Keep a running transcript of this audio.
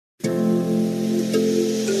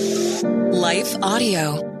Life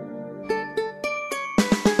Audio.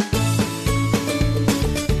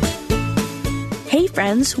 Hey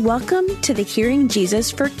friends, welcome to the Hearing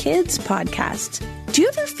Jesus for Kids podcast. Do you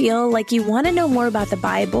ever feel like you want to know more about the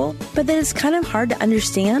Bible, but then it's kind of hard to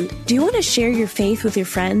understand? Do you want to share your faith with your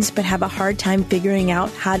friends, but have a hard time figuring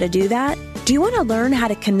out how to do that? Do you want to learn how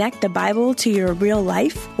to connect the Bible to your real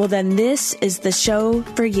life? Well, then this is the show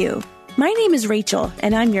for you. My name is Rachel,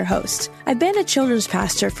 and I'm your host. I've been a children's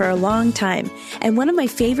pastor for a long time, and one of my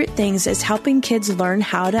favorite things is helping kids learn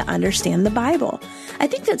how to understand the Bible. I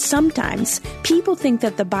think that sometimes people think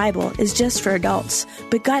that the Bible is just for adults,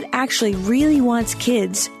 but God actually really wants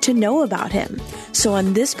kids to know about Him. So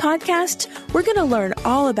on this podcast, we're going to learn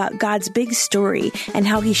all about God's big story and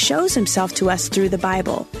how He shows Himself to us through the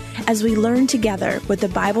Bible. As we learn together what the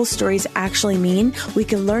Bible stories actually mean, we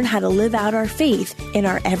can learn how to live out our faith in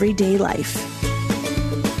our everyday life.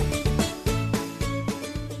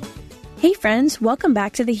 Hey friends, welcome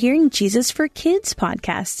back to the Hearing Jesus for Kids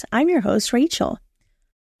podcast. I'm your host, Rachel.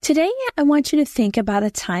 Today, I want you to think about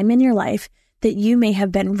a time in your life that you may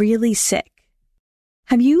have been really sick.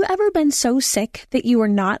 Have you ever been so sick that you were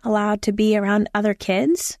not allowed to be around other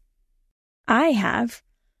kids? I have.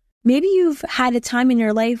 Maybe you've had a time in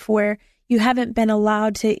your life where you haven't been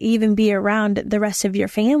allowed to even be around the rest of your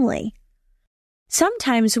family.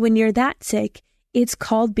 Sometimes when you're that sick, it's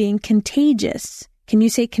called being contagious. Can you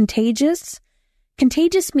say contagious?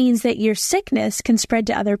 Contagious means that your sickness can spread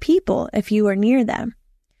to other people if you are near them.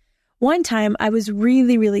 One time I was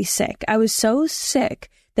really, really sick. I was so sick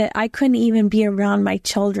that I couldn't even be around my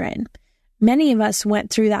children. Many of us went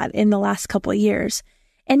through that in the last couple of years.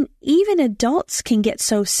 And even adults can get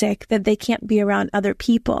so sick that they can't be around other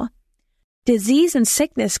people. Disease and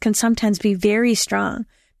sickness can sometimes be very strong.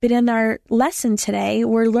 But in our lesson today,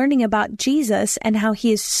 we're learning about Jesus and how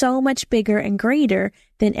He is so much bigger and greater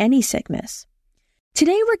than any sickness.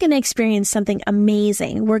 Today, we're going to experience something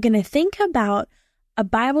amazing. We're going to think about a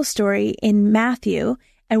Bible story in Matthew,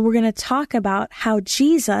 and we're going to talk about how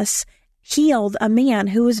Jesus healed a man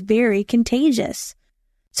who was very contagious.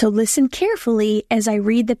 So listen carefully as I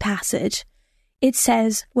read the passage. It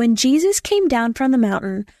says, "When Jesus came down from the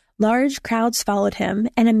mountain, large crowds followed Him,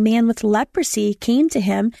 and a man with leprosy came to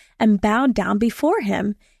Him and bowed down before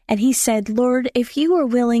Him. And he said, 'Lord, if you are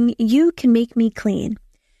willing, you can make me clean.'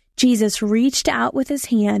 Jesus reached out with His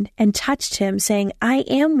hand and touched him, saying, 'I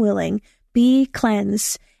am willing, be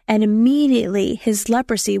cleansed.' And immediately his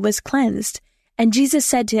leprosy was cleansed. And Jesus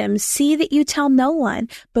said to him, 'See that you tell no one,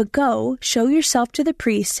 but go, show yourself to the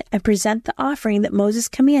priests, and present the offering that Moses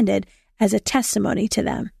commanded as a testimony to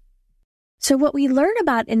them.'" So what we learn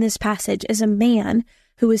about in this passage is a man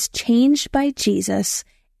who was changed by Jesus,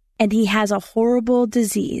 and he has a horrible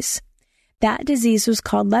disease. That disease was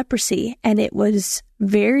called leprosy, and it was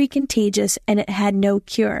very contagious, and it had no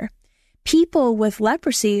cure. People with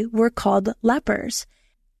leprosy were called lepers,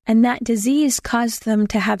 and that disease caused them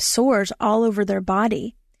to have sores all over their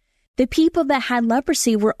body. The people that had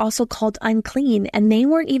leprosy were also called unclean, and they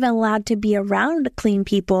weren't even allowed to be around clean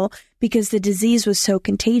people because the disease was so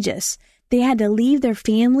contagious. They had to leave their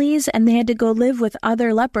families, and they had to go live with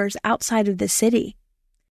other lepers outside of the city.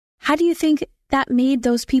 How do you think that made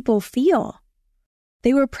those people feel?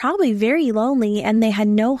 They were probably very lonely, and they had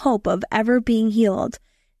no hope of ever being healed.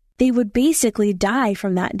 They would basically die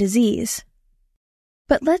from that disease.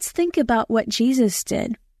 But let's think about what Jesus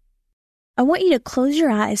did. I want you to close your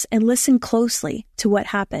eyes and listen closely to what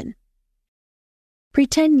happened.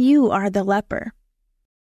 Pretend you are the leper.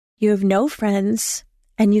 You have no friends,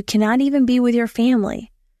 and you cannot even be with your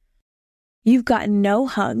family. You've gotten no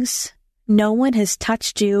hugs. No one has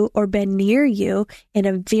touched you or been near you in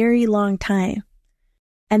a very long time.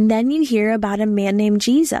 And then you hear about a man named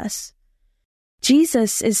Jesus.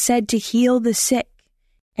 Jesus is said to heal the sick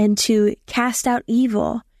and to cast out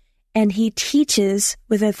evil, and He teaches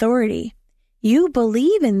with authority. You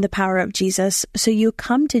believe in the power of Jesus, so you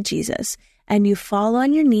come to Jesus, and you fall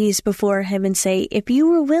on your knees before Him and say, "If you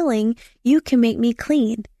were willing, you can make me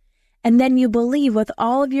clean." And then you believe with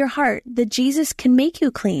all of your heart that Jesus can make you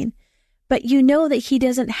clean, but you know that He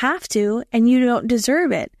doesn't have to, and you don't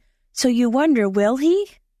deserve it. So you wonder, will He?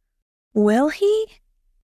 Will He?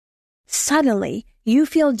 Suddenly, you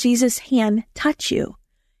feel Jesus' hand touch you.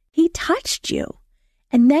 He touched you.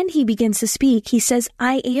 And then He begins to speak. He says,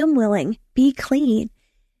 "I am willing, be clean."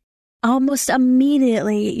 Almost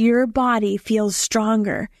immediately, your body feels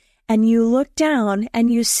stronger, and you look down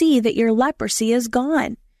and you see that your leprosy is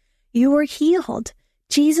gone. You are healed.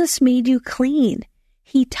 Jesus made you clean.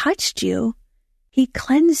 He touched you. He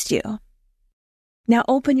cleansed you. Now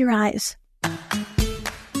open your eyes.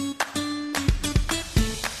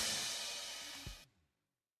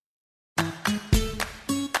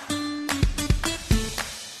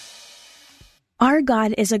 Our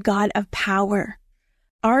God is a God of power.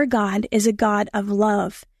 Our God is a God of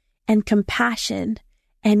love and compassion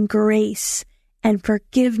and grace and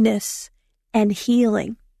forgiveness and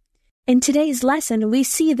healing. In today's lesson, we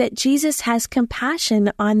see that Jesus has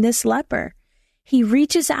compassion on this leper. He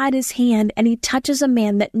reaches out his hand and he touches a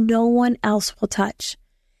man that no one else will touch.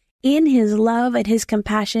 In his love and his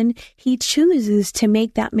compassion, he chooses to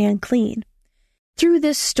make that man clean. Through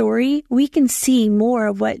this story, we can see more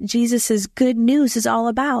of what Jesus' good news is all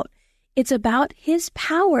about. It's about his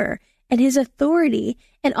power and his authority,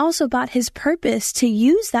 and also about his purpose to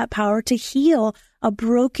use that power to heal a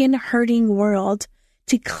broken, hurting world,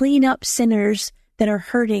 to clean up sinners that are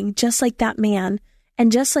hurting just like that man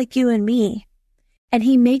and just like you and me. And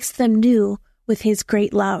he makes them new with his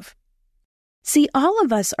great love. See, all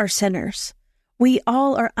of us are sinners. We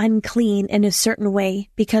all are unclean in a certain way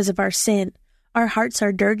because of our sin. Our hearts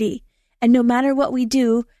are dirty. And no matter what we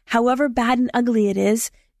do, however bad and ugly it is,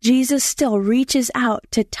 Jesus still reaches out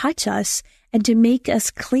to touch us and to make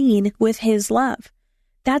us clean with his love.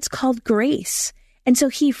 That's called grace. And so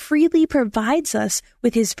he freely provides us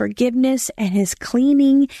with his forgiveness and his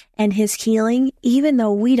cleaning and his healing, even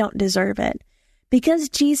though we don't deserve it. Because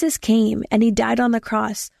Jesus came and he died on the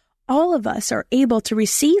cross, all of us are able to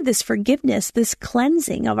receive this forgiveness, this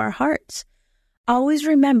cleansing of our hearts. Always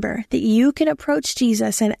remember that you can approach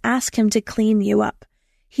Jesus and ask him to clean you up.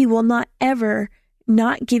 He will not ever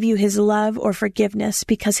not give you his love or forgiveness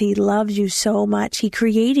because he loves you so much. He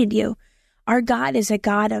created you. Our God is a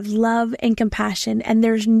God of love and compassion, and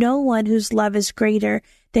there's no one whose love is greater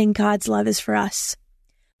than God's love is for us.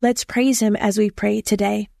 Let's praise him as we pray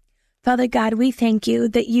today. Father God, we thank you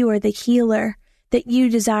that you are the healer, that you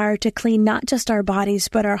desire to clean not just our bodies,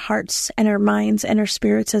 but our hearts and our minds and our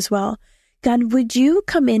spirits as well. God, would you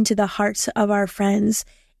come into the hearts of our friends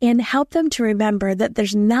and help them to remember that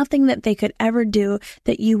there's nothing that they could ever do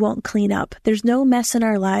that you won't clean up. There's no mess in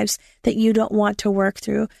our lives that you don't want to work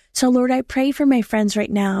through. So Lord, I pray for my friends right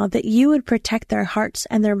now that you would protect their hearts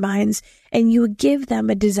and their minds, and you would give them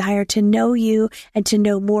a desire to know you and to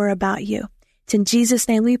know more about you. It's in Jesus'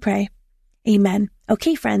 name we pray. Amen.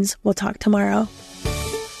 Okay, friends, we'll talk tomorrow.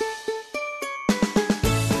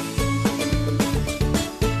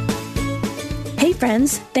 Hey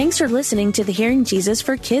friends, thanks for listening to the Hearing Jesus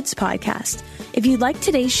for Kids podcast. If you like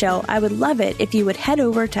today's show, I would love it if you would head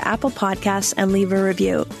over to Apple Podcasts and leave a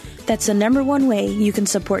review. That's the number one way you can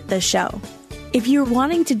support this show. If you're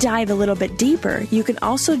wanting to dive a little bit deeper, you can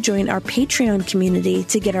also join our Patreon community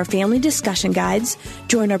to get our family discussion guides,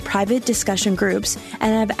 join our private discussion groups,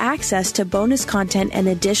 and have access to bonus content and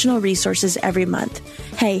additional resources every month.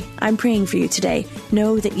 Hey, I'm praying for you today.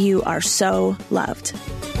 Know that you are so loved.